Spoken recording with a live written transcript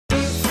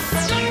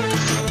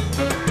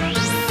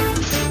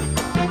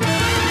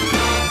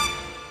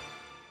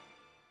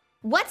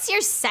What's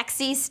your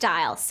sexy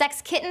style?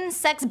 Sex kitten,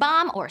 sex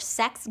bomb, or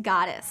sex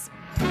goddess?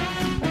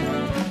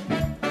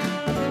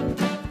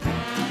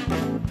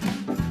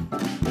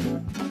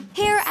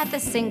 Here at The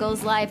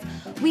Singles Life,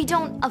 we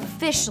don't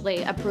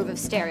officially approve of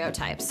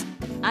stereotypes.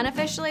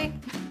 Unofficially?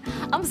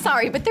 I'm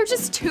sorry, but they're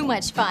just too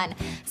much fun.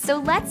 So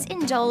let's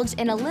indulge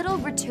in a little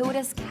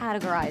gratuitous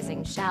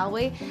categorizing, shall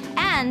we?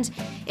 And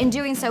in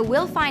doing so,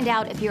 we'll find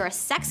out if you're a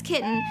sex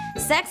kitten,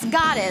 sex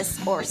goddess,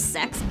 or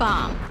sex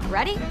bomb.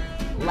 Ready?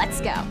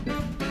 Let's go.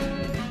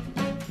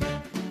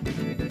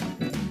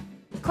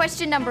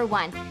 Question number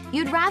 1.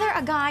 You'd rather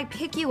a guy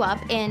pick you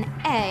up in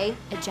A,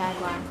 a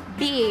Jaguar,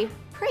 B,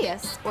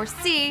 Prius, or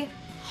C,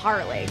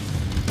 Harley?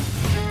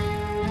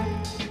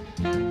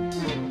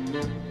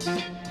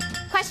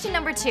 Question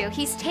number 2,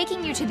 he's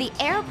taking you to the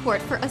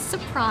airport for a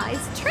surprise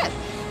trip.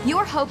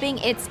 You're hoping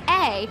it's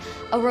A,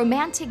 a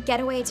romantic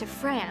getaway to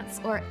France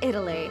or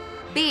Italy,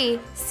 B,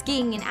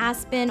 skiing in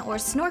Aspen or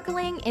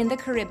snorkeling in the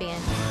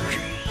Caribbean,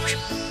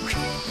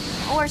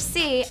 or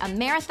C, a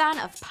marathon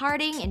of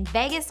partying in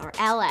Vegas or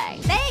LA.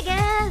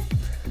 Vegas!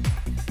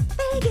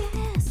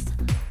 Vegas!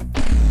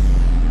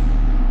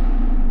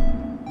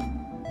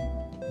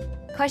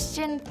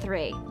 Question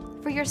 3.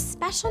 For your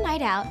special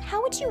night out,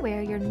 how would you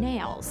wear your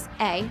nails?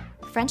 A,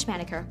 French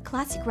manicure,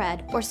 classic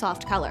red, or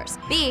soft colors.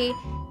 B,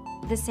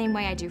 the same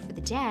way I do for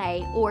the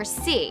day. Or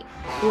C,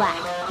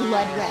 black,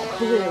 blood red,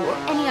 blue, or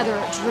any other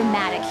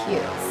dramatic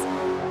hues.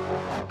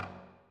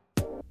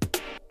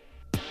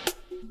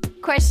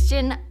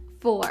 Question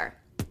 4.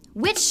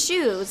 Which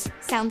shoes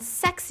sound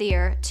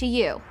sexier to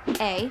you?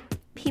 A,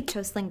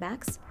 peep-toe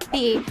slingbacks,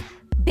 B,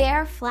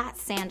 bare flat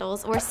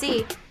sandals, or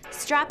C,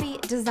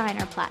 strappy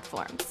designer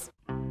platforms.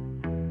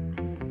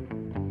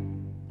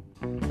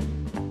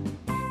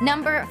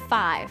 Number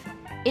 5.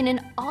 In an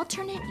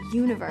alternate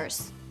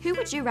universe, who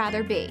would you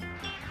rather be?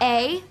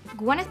 A,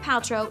 Gwyneth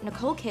Paltrow,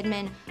 Nicole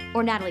Kidman,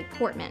 or Natalie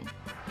Portman.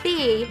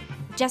 B,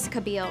 Jessica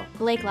Biel,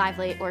 Blake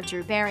Lively, or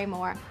Drew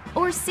Barrymore.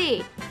 Or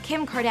C,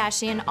 Kim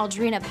Kardashian,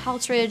 Aldrina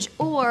Paltridge,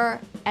 or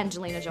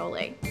Angelina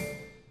Jolie.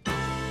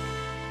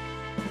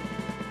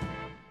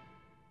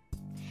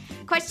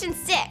 Question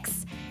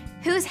 6.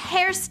 Whose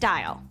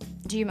hairstyle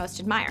do you most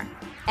admire?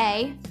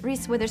 A,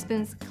 Reese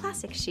Witherspoon's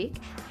classic chic,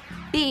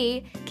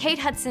 B, Kate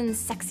Hudson's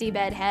sexy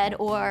bedhead,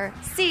 or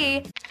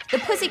C, the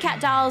Pussycat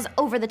Dolls'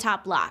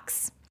 over-the-top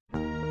locks.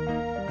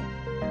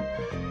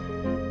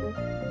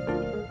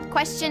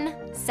 Question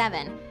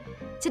 7.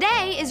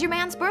 Today is your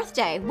man's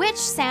birthday. Which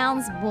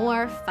sounds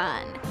more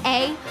fun?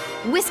 A,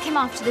 whisk him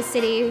off to the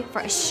city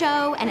for a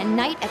show and a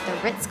night at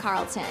the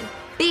Ritz-Carlton.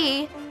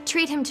 B,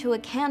 treat him to a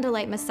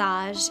candlelight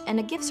massage and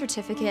a gift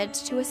certificate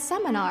to a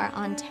seminar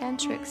on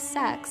tantric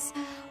sex.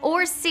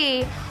 Or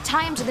C,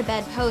 tie him to the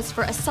bedpost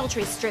for a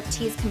sultry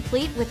striptease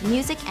complete with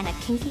music and a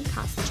kinky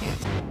costume.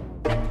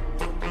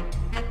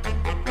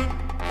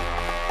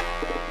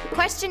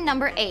 Question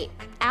number 8.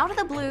 Out of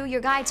the blue,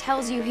 your guy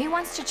tells you he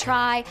wants to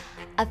try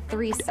a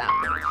threesome.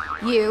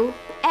 You,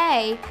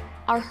 A,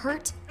 are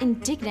hurt,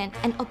 indignant,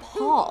 and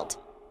appalled.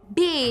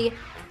 B,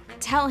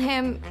 tell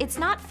him it's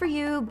not for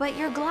you, but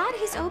you're glad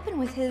he's open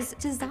with his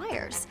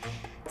desires.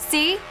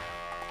 C,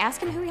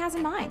 ask him who he has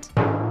in mind.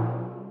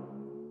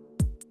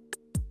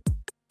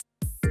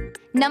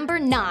 Number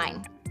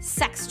 9,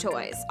 sex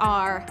toys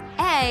are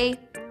A,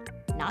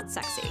 not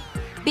sexy,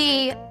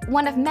 B,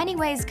 one of many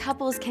ways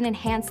couples can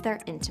enhance their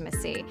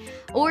intimacy,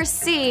 or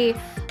C,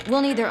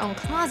 we'll need their own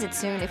closet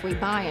soon if we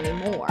buy any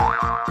more.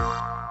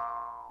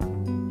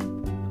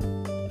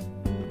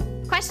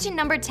 Question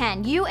number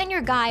 10, you and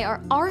your guy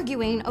are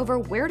arguing over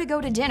where to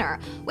go to dinner.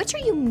 Which are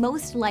you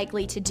most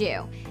likely to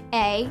do?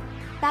 A,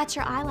 bat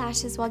your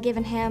eyelashes while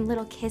giving him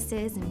little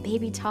kisses and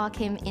baby talk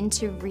him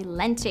into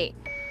relenting.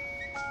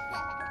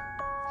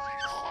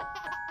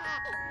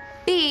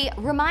 B,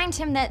 remind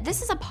him that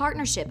this is a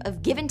partnership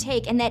of give and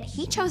take and that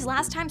he chose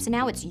last time, so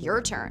now it's your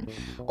turn.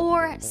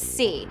 Or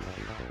C,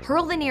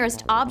 hurl the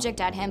nearest object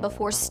at him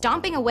before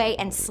stomping away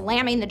and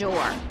slamming the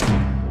door.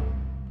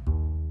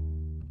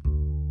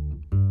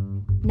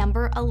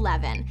 Number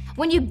 11.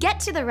 When you get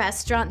to the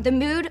restaurant, the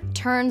mood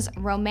turns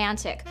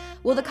romantic.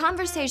 Will the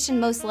conversation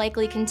most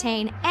likely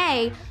contain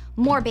A,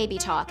 more baby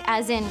talk,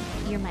 as in,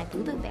 you're my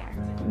boo-boo bear.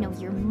 No,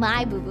 you're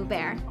my boo-boo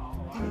bear.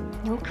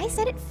 No, I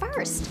said it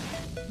first.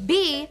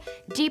 B,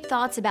 deep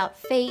thoughts about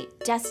fate,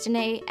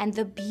 destiny, and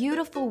the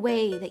beautiful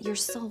way that your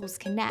souls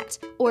connect.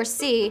 Or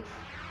C,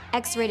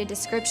 X-rated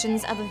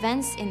descriptions of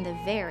events in the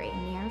very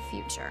near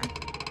future.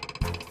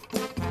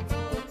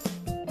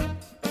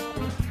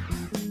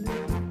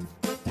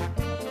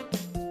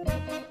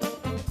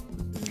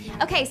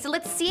 Okay, so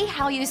let's see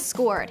how you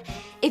scored.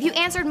 If you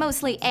answered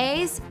mostly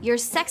A's, your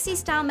sexy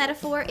style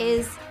metaphor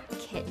is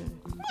kitten.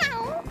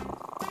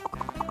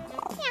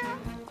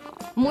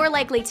 More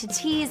likely to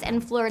tease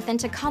and flirt than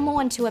to come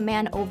on to a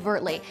man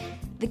overtly.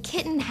 The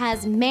kitten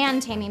has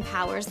man-taming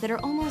powers that are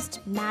almost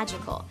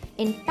magical.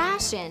 In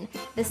fashion,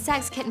 the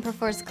sex kitten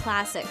prefers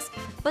classics,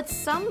 but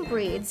some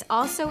breeds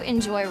also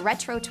enjoy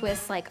retro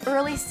twists like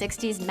early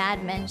 60s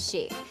Mad Men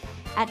chic.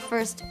 At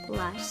first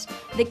blush,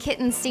 the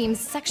kitten seems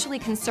sexually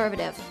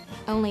conservative.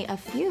 Only a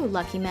few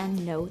lucky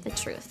men know the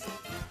truth.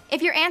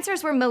 If your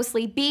answers were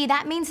mostly B,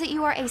 that means that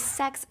you are a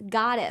sex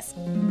goddess.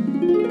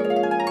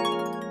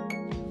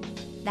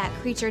 That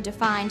creature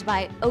defined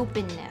by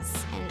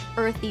openness and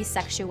earthy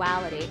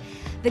sexuality.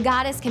 The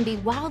goddess can be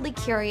wildly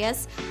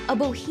curious, a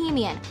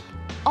bohemian,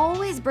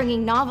 always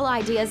bringing novel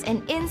ideas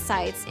and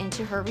insights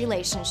into her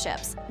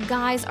relationships.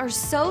 Guys are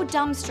so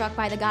dumbstruck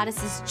by the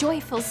goddess's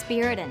joyful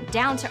spirit and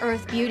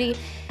down-to-earth beauty,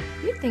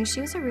 you'd think she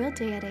was a real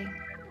deity.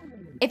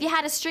 If you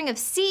had a string of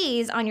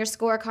C's on your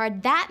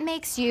scorecard, that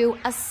makes you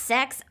a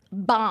sex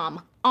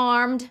bomb,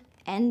 armed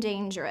and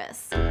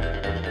dangerous.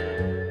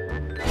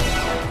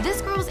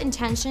 This girl's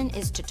intention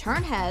is to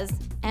turn heads,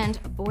 and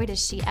boy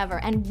does she ever.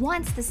 And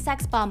once the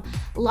sex bomb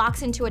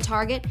locks into a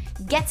target,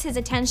 gets his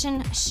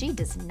attention, she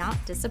does not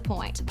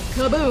disappoint.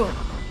 Kaboom!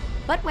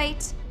 But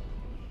wait,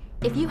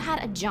 if you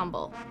had a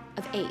jumble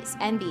of A's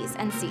and B's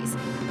and C's,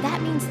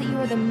 that means that you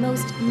are the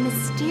most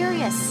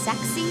mysterious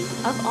sexy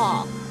of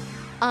all.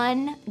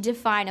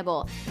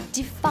 Undefinable,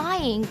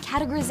 defying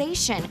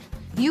categorization.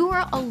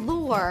 Your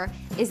allure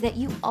is that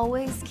you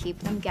always keep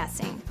them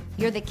guessing.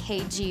 You're the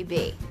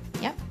KGB.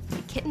 Yep,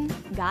 the kitten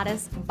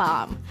goddess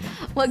bomb.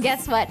 Well,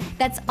 guess what?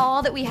 That's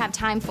all that we have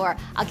time for.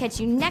 I'll catch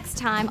you next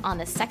time on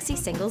the Sexy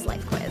Singles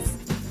Life Quiz.